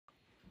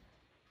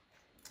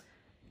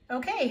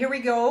Okay, here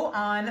we go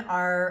on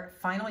our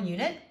final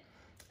unit,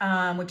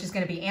 which is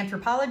going to be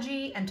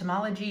anthropology,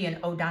 entomology, and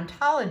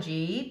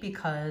odontology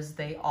because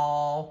they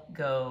all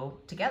go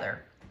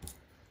together.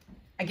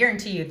 I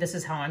guarantee you this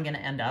is how I'm going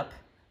to end up,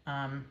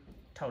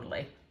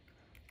 totally.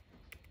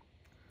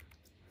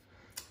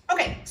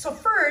 Okay, so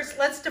first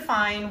let's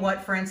define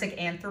what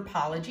forensic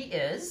anthropology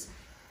is.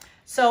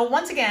 So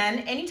once again,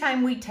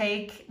 anytime we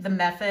take the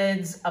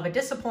methods of a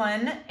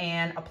discipline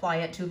and apply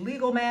it to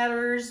legal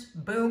matters,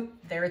 boom,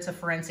 there it's a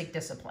forensic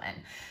discipline.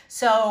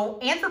 So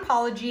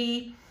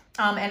anthropology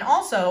and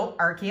also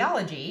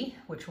archaeology,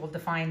 which we'll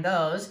define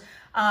those,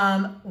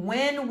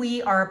 when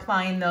we are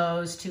applying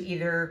those to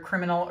either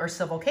criminal or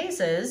civil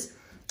cases,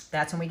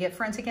 that's when we get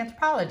forensic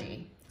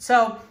anthropology.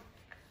 So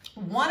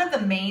one of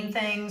the main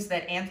things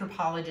that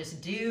anthropologists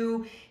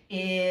do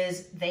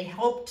is they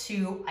help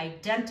to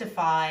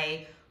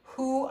identify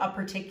who a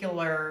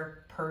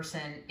particular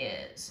person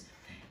is.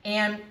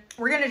 And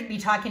we're going to be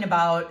talking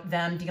about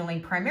them dealing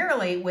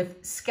primarily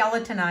with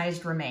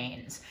skeletonized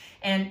remains.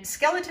 And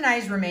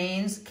skeletonized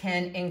remains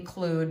can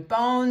include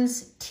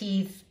bones,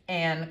 teeth,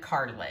 and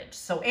cartilage.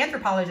 So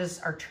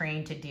anthropologists are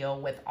trained to deal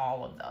with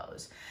all of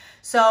those.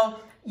 So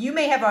you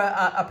may have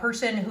a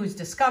person who's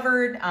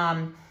discovered,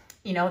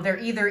 you know, they're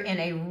either in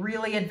a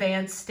really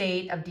advanced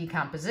state of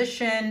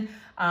decomposition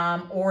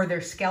or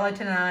they're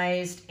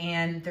skeletonized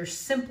and there's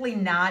simply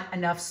not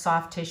enough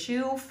soft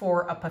tissue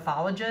for a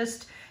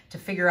pathologist to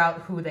figure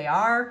out who they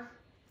are.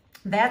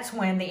 That's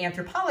when the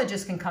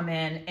anthropologist can come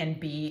in and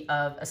be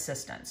of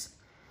assistance.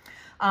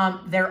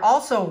 They're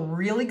also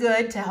really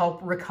good to help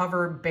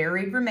recover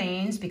buried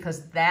remains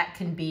because that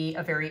can be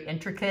a very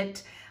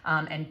intricate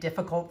and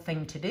difficult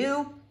thing to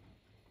do.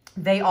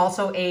 They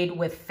also aid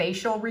with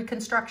facial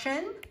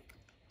reconstruction.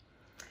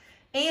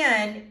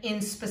 And in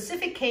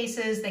specific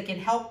cases, they can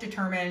help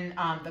determine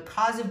the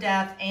cause of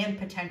death and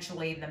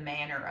potentially the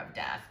manner of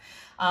death.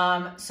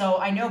 So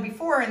I know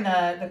before in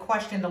the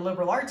question, the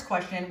liberal arts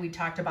question, we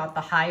talked about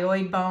the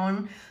hyoid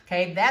bone.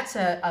 Okay, that's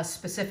a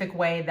specific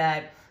way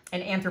that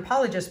an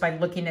anthropologist, by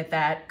looking at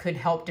that, could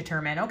help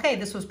determine, okay,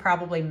 this was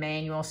probably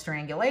manual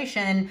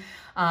strangulation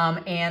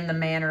and the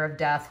manner of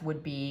death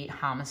would be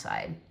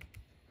homicide.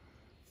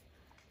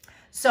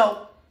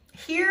 So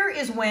here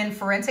is when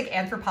forensic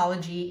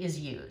anthropology is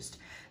used.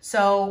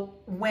 So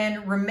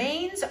when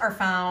remains are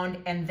found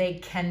and they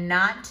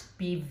cannot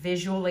be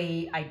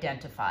visually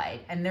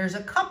identified, and there's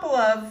a couple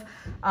of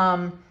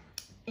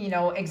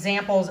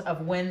examples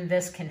of when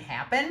this can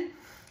happen,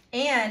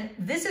 and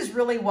this is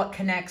really what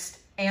connects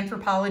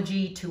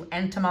anthropology to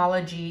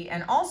entomology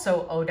and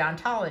also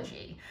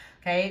odontology.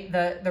 Okay,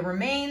 the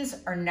remains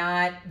are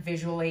not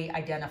visually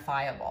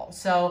identifiable.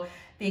 So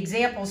the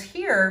examples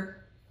here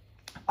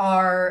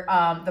are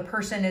the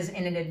person is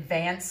in an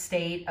advanced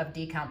state of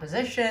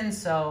decomposition.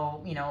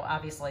 So,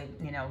 obviously,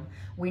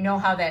 we know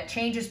how that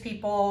changes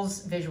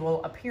people's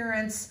visual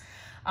appearance.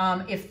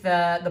 If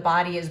the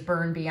body is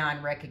burned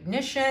beyond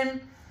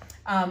recognition,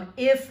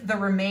 if the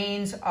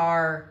remains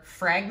are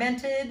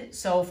fragmented.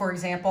 So for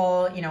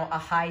example, a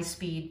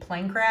high-speed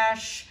plane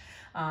crash,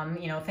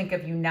 think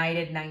of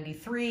United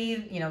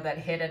 93, that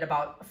hit at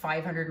about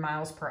 500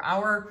 miles per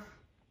hour.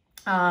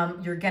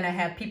 You're going to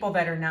have people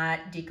that are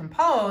not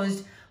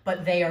decomposed,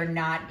 but they are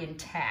not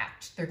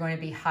intact. They're going to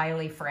be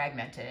highly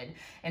fragmented.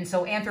 And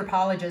so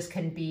anthropologists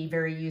can be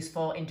very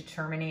useful in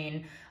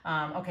determining,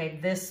 okay,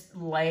 this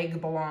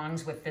leg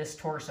belongs with this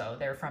torso.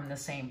 They're from the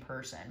same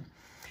person.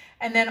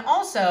 And then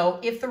also,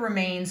 if the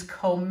remains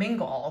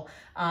commingle,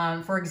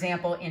 for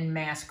example, in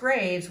mass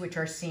graves, which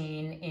are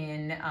seen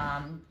in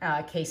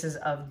cases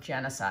of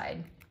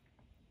genocide.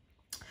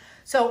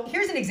 So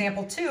here's an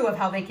example too of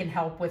how they can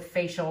help with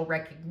facial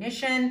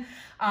recognition.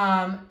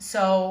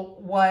 So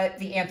what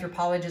the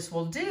anthropologist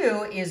will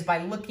do is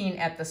by looking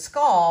at the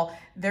skull,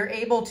 they're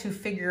able to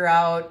figure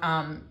out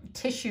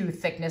tissue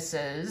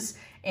thicknesses.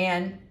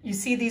 And you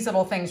see these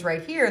little things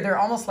right here, they're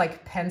almost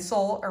like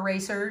pencil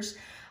erasers.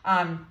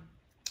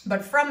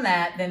 But from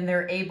that, then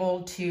they're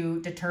able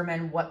to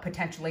determine what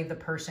potentially the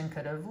person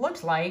could have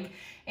looked like.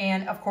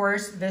 And of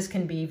course, this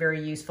can be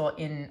very useful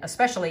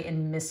especially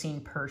in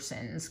missing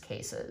persons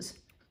cases.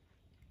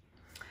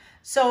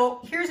 So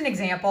here's an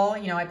example.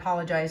 I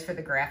apologize for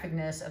the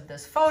graphicness of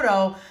this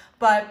photo,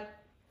 but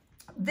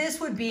this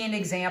would be an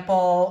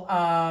example,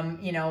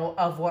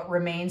 of what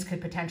remains could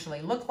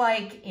potentially look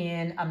like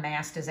in a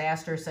mass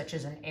disaster, such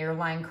as an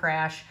airline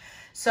crash.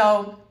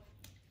 So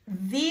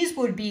these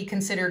would be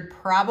considered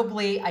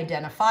probably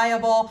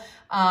identifiable.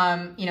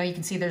 You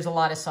can see there's a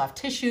lot of soft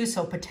tissue,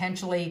 so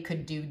potentially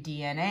could do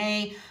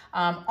DNA.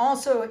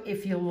 Also,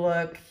 if you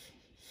look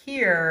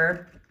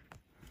here,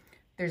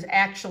 there's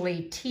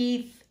actually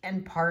teeth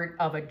and part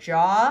of a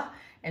jaw,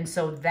 and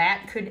so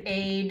that could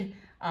aid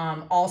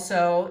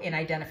also in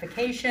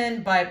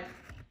identification, but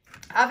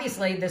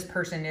obviously this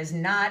person is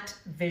not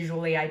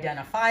visually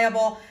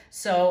identifiable,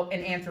 so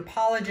an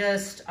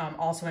anthropologist,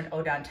 also an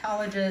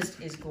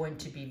odontologist, is going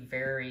to be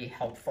very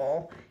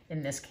helpful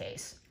in this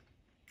case.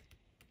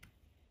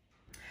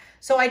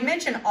 So I'd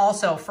mention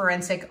also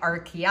forensic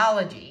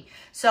archaeology.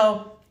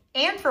 So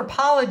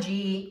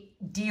Anthropology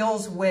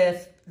deals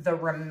with the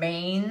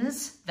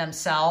remains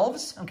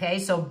themselves, okay?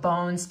 So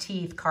bones,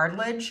 teeth,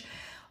 cartilage.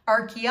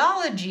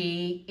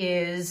 Archaeology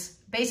is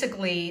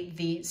basically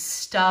the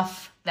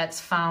stuff that's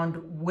found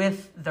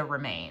with the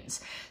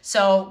remains.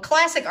 So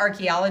classic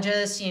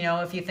archaeologists, you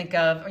know, if you think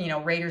of, you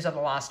know, Raiders of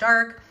the Lost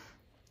Ark,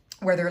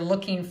 where they're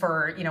looking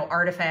for, you know,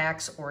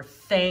 artifacts or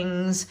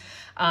things,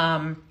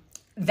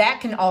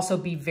 that can also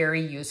be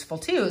very useful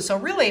too. So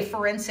really,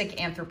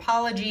 forensic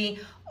anthropology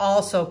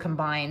also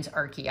combines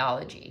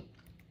archaeology.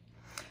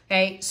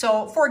 Okay,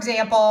 so for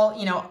example,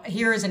 you know,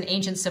 here is an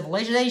ancient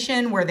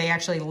civilization where they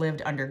actually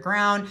lived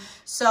underground.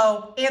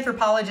 So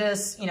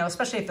anthropologists, you know,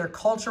 especially if they're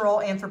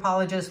cultural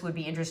anthropologists, would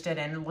be interested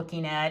in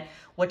looking at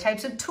what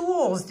types of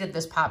tools did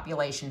this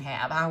population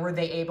have? How were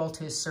they able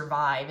to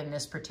survive in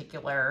this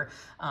particular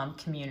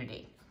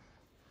community?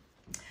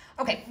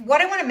 Okay,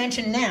 what I want to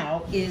mention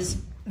now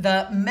is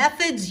the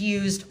methods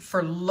used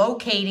for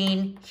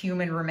locating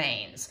human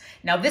remains.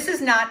 Now, this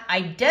is not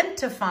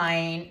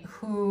identifying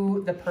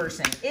who the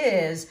person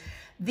is.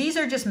 These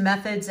are just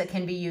methods that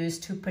can be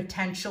used to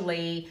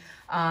potentially,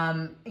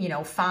 you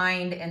know,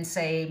 find and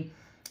say,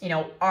 you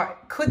know,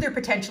 could there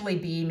potentially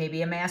be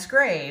maybe a mass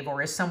grave,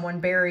 or is someone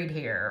buried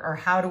here, or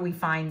how do we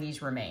find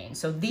these remains?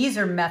 So these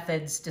are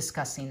methods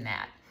discussing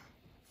that.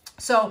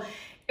 So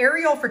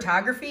aerial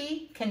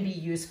photography can be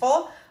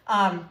useful.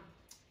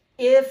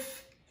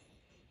 If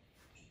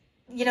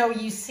you know,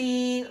 you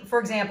see, for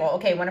example,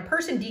 okay, when a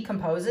person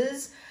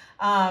decomposes,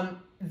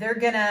 they're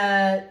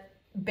gonna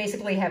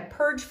basically have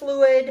purge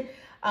fluid,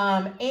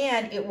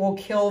 and it will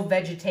kill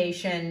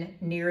vegetation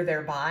near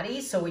their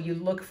body. So you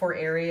look for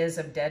areas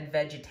of dead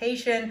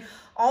vegetation.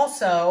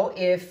 Also,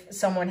 if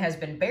someone has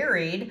been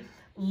buried,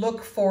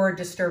 look for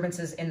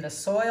disturbances in the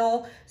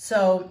soil.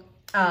 So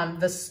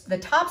the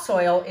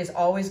topsoil is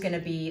always going to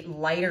be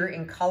lighter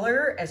in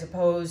color as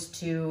opposed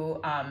to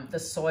the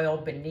soil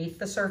beneath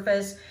the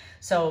surface.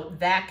 So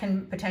that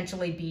can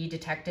potentially be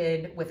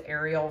detected with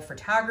aerial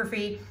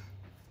photography.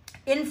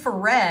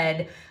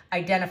 Infrared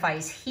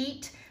identifies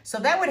heat. So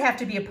that would have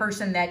to be a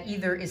person that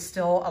either is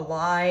still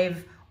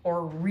alive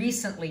or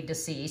recently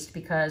deceased,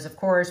 because of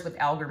course with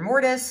algor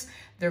mortis,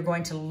 they're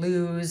going to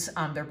lose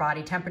their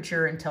body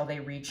temperature until they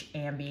reach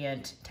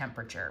ambient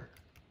temperature.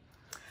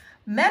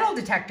 Metal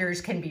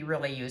detectors can be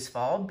really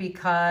useful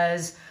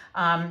because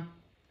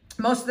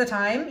most of the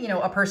time, you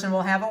know, a person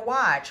will have a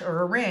watch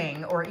or a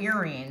ring or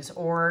earrings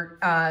or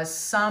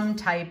some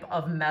type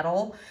of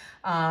metal,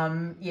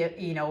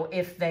 you know,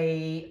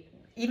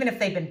 even if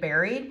they've been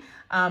buried.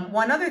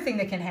 One other thing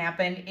that can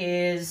happen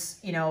is,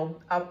 you know,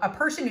 a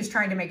person who's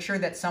trying to make sure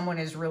that someone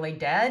is really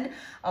dead,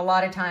 a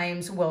lot of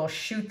times will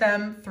shoot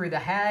them through the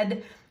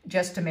head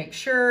just to make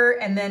sure,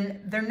 and then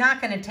they're not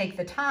going to take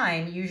the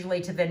time usually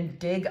to then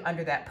dig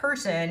under that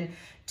person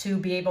to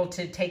be able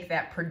to take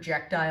that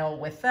projectile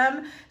with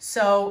them.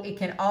 So it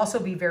can also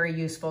be very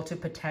useful to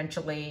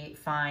potentially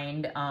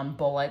find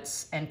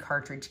bullets and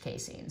cartridge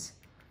casings.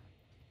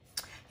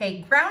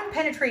 Okay, ground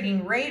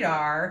penetrating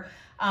radar,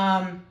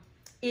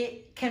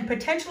 it can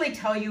potentially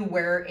tell you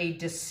where a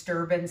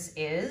disturbance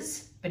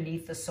is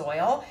beneath the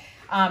soil.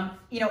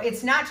 You know,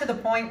 it's not to the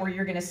point where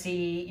you're going to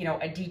see, you know,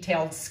 a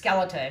detailed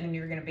skeleton and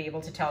you're going to be able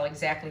to tell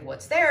exactly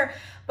what's there,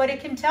 but it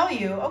can tell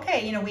you,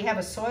 okay, you know, we have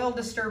a soil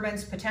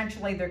disturbance,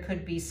 potentially there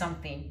could be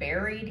something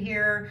buried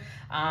here.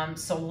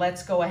 So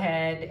let's go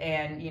ahead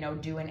and, you know,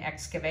 do an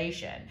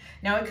excavation.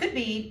 Now it could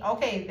be,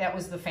 okay, that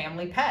was the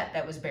family pet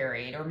that was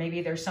buried, or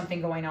maybe there's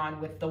something going on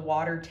with the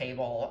water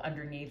table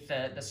underneath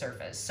the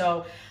surface.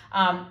 So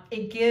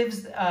it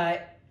gives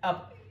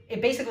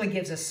it basically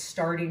gives a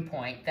starting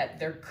point that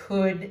there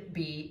could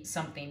be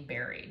something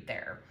buried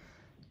there.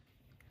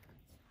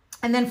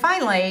 And then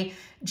finally,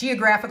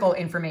 geographical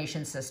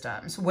information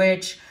systems,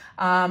 which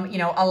you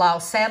know, allow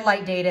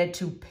satellite data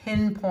to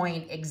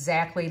pinpoint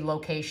exactly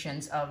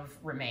locations of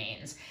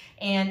remains.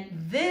 And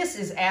this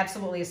is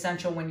absolutely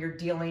essential when you're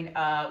dealing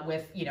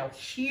with, you know,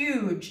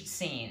 huge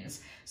scenes,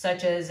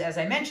 such as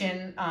I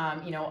mentioned,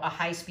 you know, a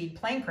high-speed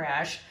plane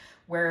crash,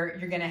 where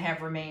you're going to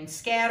have remains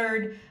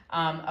scattered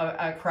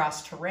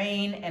across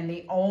terrain, and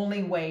the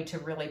only way to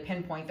really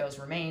pinpoint those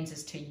remains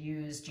is to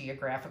use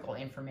geographical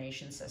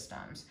information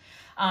systems.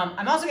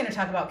 I'm also going to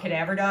talk about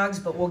cadaver dogs,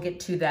 but we'll get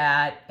to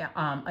that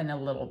in a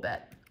little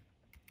bit.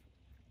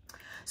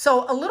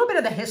 So a little bit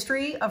of the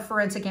history of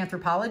forensic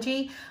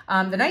anthropology.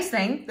 The nice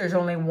thing, there's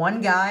only one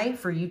guy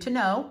for you to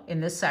know in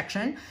this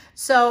section.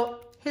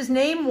 So his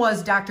name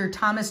was Dr.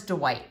 Thomas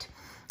Dwight.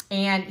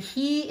 And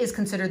he is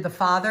considered the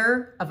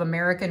father of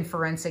American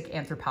forensic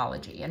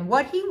anthropology. And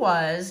what he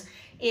was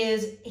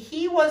is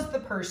he was the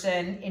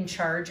person in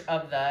charge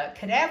of the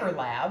cadaver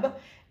lab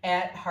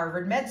at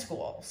Harvard Med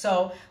School.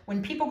 So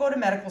when people go to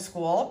medical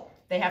school,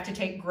 they have to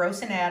take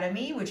gross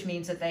anatomy, which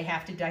means that they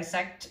have to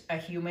dissect a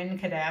human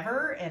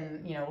cadaver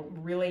and, you know,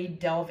 really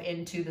delve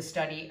into the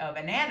study of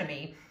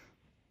anatomy.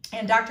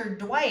 And Dr.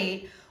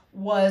 Dwight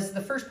was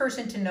the first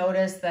person to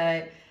notice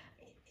that,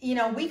 you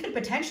know, we could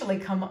potentially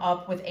come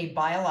up with a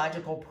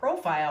biological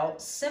profile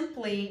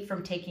simply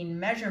from taking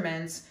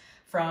measurements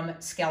from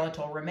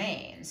skeletal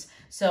remains.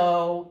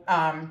 So,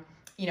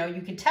 you know,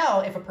 you could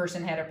tell if a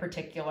person had a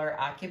particular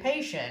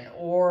occupation,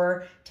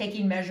 or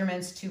taking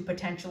measurements to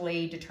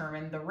potentially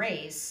determine the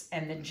race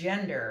and the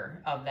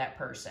gender of that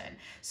person.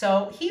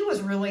 So he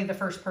was really the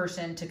first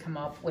person to come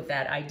up with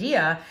that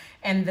idea.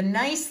 And the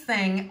nice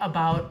thing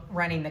about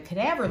running the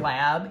cadaver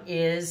lab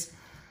is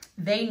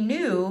they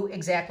knew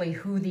exactly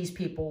who these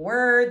people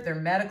were, their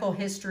medical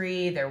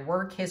history, their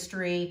work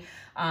history.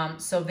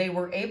 So they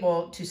were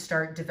able to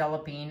start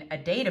developing a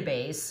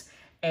database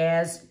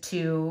as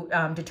to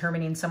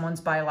determining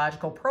someone's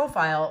biological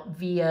profile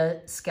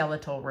via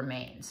skeletal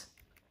remains.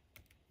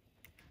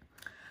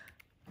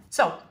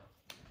 So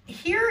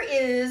here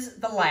is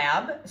the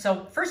lab.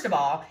 So first of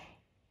all,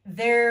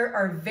 there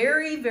are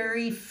very,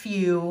 very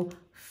few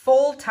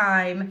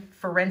full-time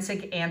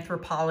forensic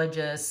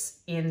anthropologists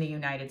in the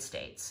United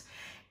States.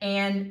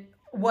 And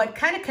what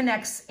kind of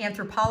connects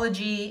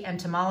anthropology,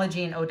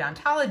 entomology, and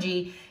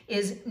odontology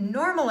is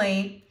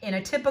normally in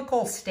a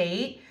typical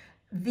state,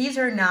 these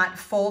are not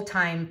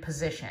full-time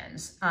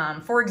positions.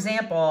 For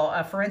example,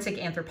 a forensic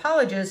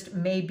anthropologist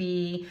may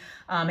be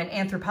an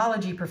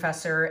anthropology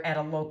professor at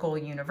a local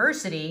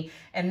university,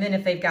 and then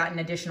if they've gotten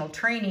additional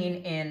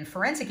training in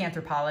forensic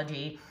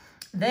anthropology,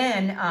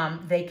 then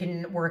they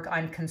can work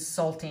on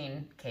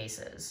consulting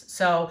cases.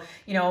 So,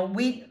 you know,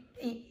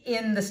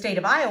 in the state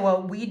of Iowa,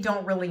 we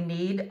don't really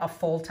need a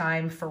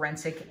full-time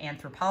forensic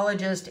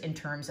anthropologist in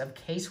terms of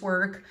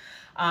casework.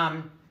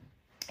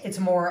 It's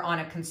more on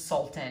a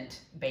consultant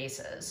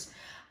basis.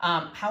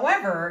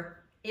 However,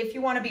 if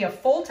you want to be a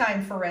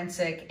full-time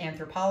forensic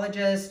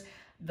anthropologist,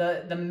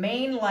 the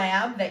main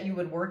lab that you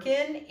would work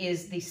in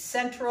is the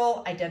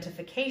Central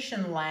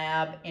Identification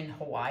Lab in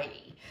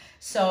Hawaii.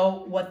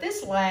 So what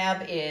this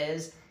lab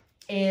is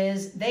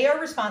they are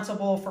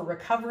responsible for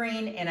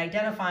recovering and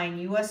identifying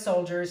U.S.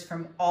 soldiers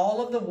from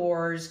all of the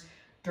wars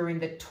during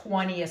the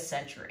 20th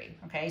century.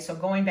 Okay, so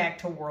going back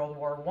to World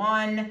War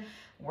I,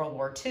 World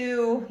War II,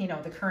 you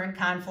know, the current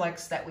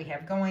conflicts that we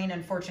have going,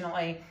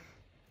 unfortunately.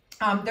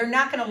 They're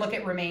not going to look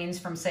at remains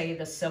from, say,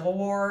 the Civil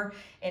War.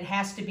 It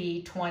has to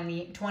be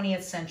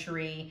 20th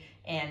century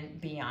and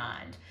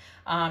beyond.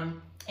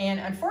 And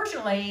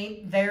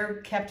unfortunately, they're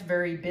kept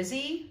very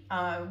busy.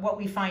 What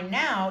we find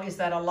now is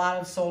that a lot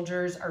of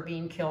soldiers are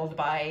being killed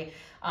by,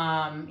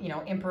 you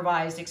know,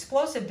 improvised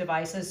explosive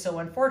devices. So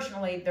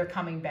unfortunately, they're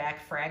coming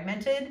back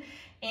fragmented.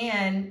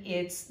 And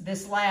it's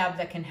this lab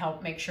that can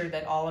help make sure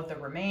that all of the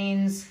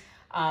remains,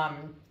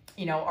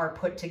 you know, are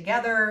put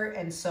together,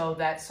 and so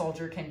that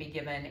soldier can be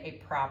given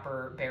a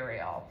proper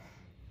burial.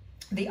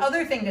 The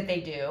other thing that they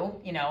do,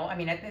 you know, I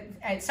mean,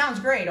 it sounds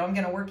great. Oh, I'm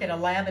going to work at a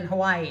lab in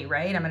Hawaii,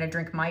 right? I'm going to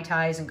drink Mai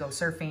Tais and go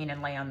surfing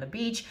and lay on the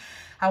beach.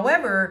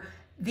 However,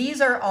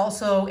 these are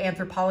also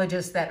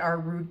anthropologists that are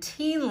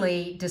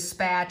routinely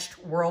dispatched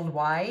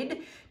worldwide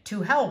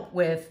to help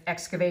with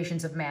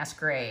excavations of mass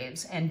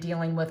graves and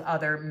dealing with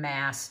other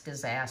mass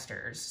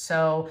disasters.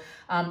 So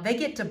they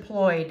get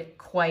deployed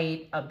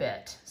quite a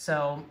bit.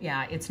 So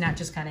yeah, it's not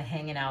just kind of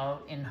hanging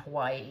out in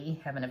Hawaii,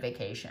 having a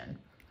vacation.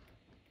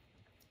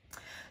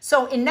 So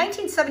in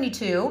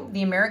 1972,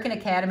 the American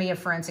Academy of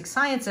Forensic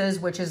Sciences,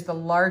 which is the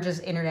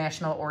largest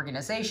international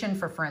organization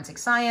for forensic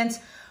science,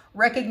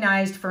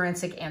 recognized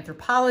forensic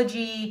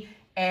anthropology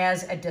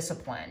as a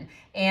discipline.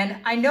 And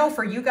I know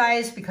for you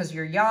guys, because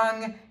you're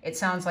young, it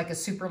sounds like a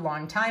super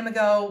long time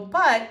ago,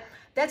 but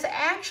that's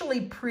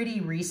actually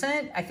pretty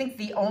recent. I think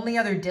the only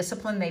other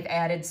discipline they've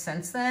added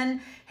since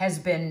then has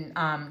been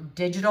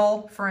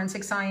digital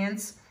forensic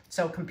science,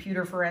 so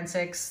computer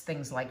forensics,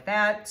 things like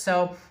that.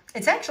 So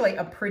it's actually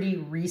a pretty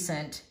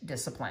recent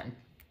discipline.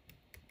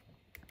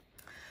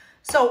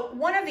 So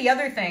one of the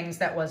other things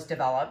that was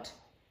developed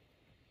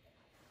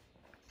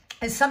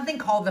is something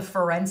called the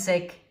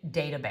Forensic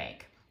Data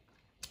Bank.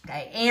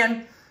 Okay,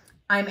 and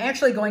I'm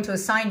actually going to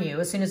assign you,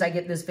 as soon as I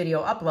get this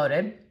video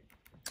uploaded,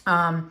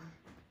 a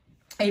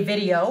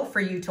video for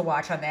you to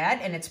watch on that,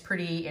 and it's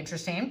pretty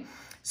interesting.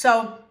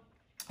 So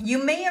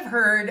you may have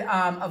heard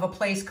of a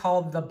place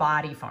called the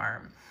Body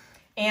Farm.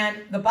 And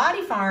the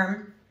Body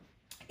Farm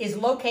is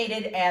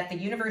located at the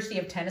University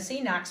of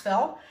Tennessee,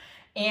 Knoxville,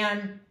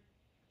 and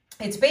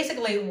it's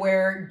basically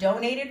where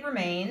donated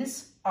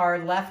remains are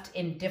left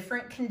in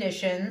different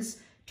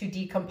conditions to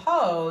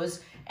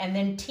decompose, and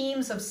then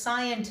teams of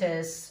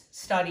scientists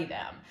study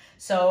them.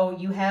 So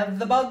you have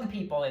the bug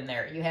people in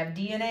there, you have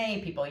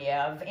DNA people, you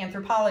have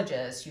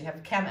anthropologists, you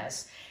have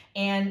chemists,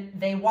 and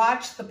they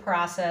watch the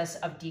process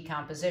of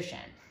decomposition.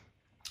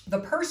 The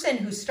person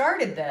who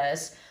started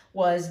this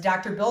was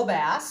Dr. Bill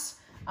Bass,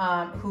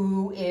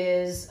 who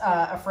is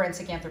a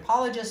forensic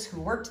anthropologist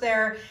who worked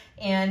there.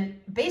 And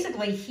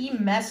basically he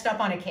messed up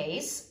on a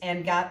case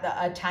and got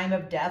a time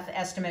of death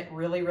estimate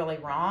really, really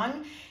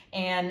wrong.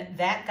 And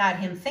that got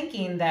him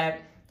thinking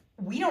that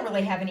we don't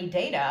really have any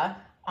data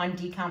on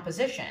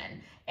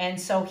decomposition. And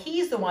so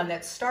he's the one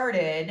that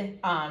started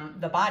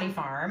the Body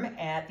Farm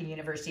at the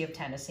University of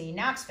Tennessee,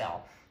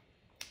 Knoxville.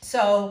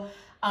 So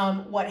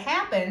what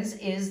happens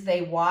is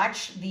they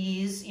watch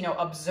these,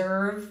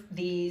 observe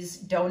these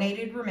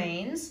donated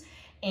remains,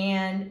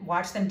 and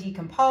watch them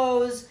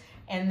decompose.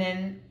 And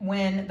then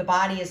when the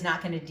body is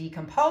not going to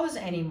decompose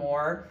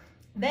anymore,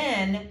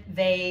 then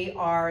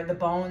the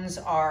bones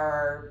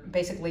are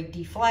basically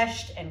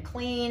defleshed and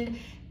cleaned,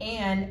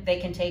 and they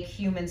can take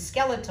human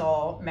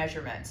skeletal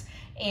measurements.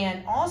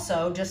 And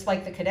also, just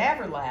like the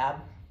cadaver lab,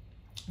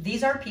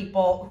 these are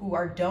people who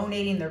are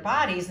donating their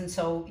bodies, and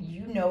so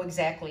you know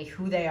exactly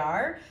who they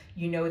are.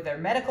 You know their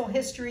medical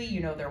history, you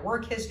know their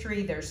work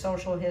history, their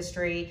social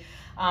history.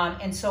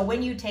 And so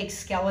when you take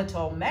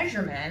skeletal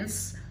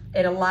measurements,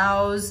 it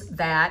allows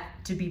that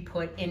to be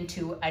put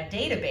into a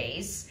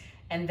database,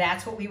 and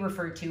that's what we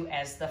refer to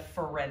as the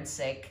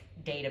forensic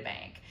data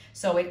bank.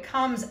 So it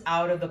comes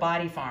out of the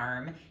body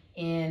farm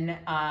in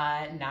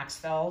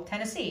Knoxville,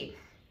 Tennessee.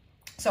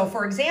 So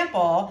for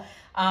example,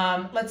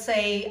 let's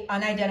say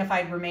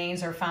unidentified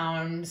remains are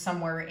found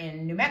somewhere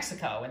in New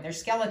Mexico and they're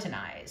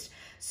skeletonized.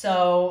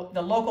 So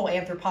the local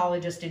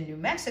anthropologist in New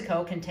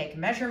Mexico can take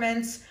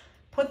measurements,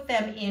 put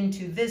them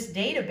into this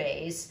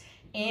database,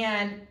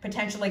 and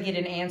potentially get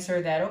an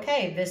answer that,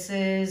 okay, this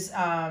is,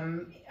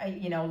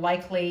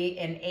 likely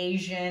an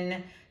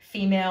Asian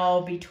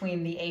female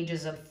between the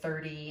ages of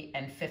 30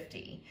 and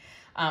 50.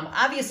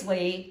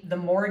 Obviously, the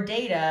more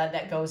data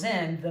that goes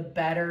in, the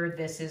better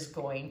this is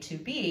going to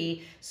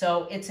be.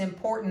 So it's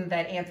important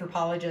that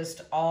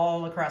anthropologists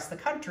all across the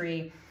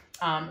country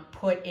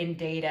put in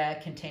data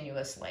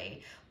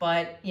continuously.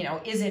 But,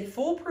 is it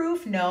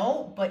foolproof?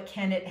 No, but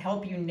can it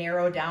help you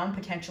narrow down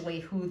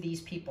potentially who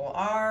these people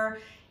are?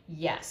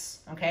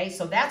 Yes. Okay,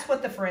 so that's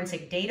what the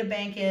forensic data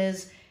bank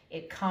is.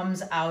 It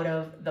comes out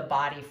of the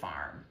body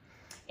farm.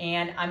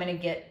 And I'm going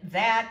to get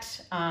that,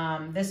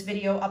 this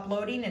video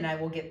uploading, and I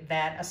will get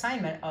that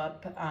assignment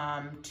up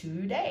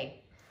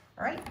today.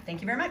 All right, thank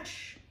you very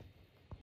much.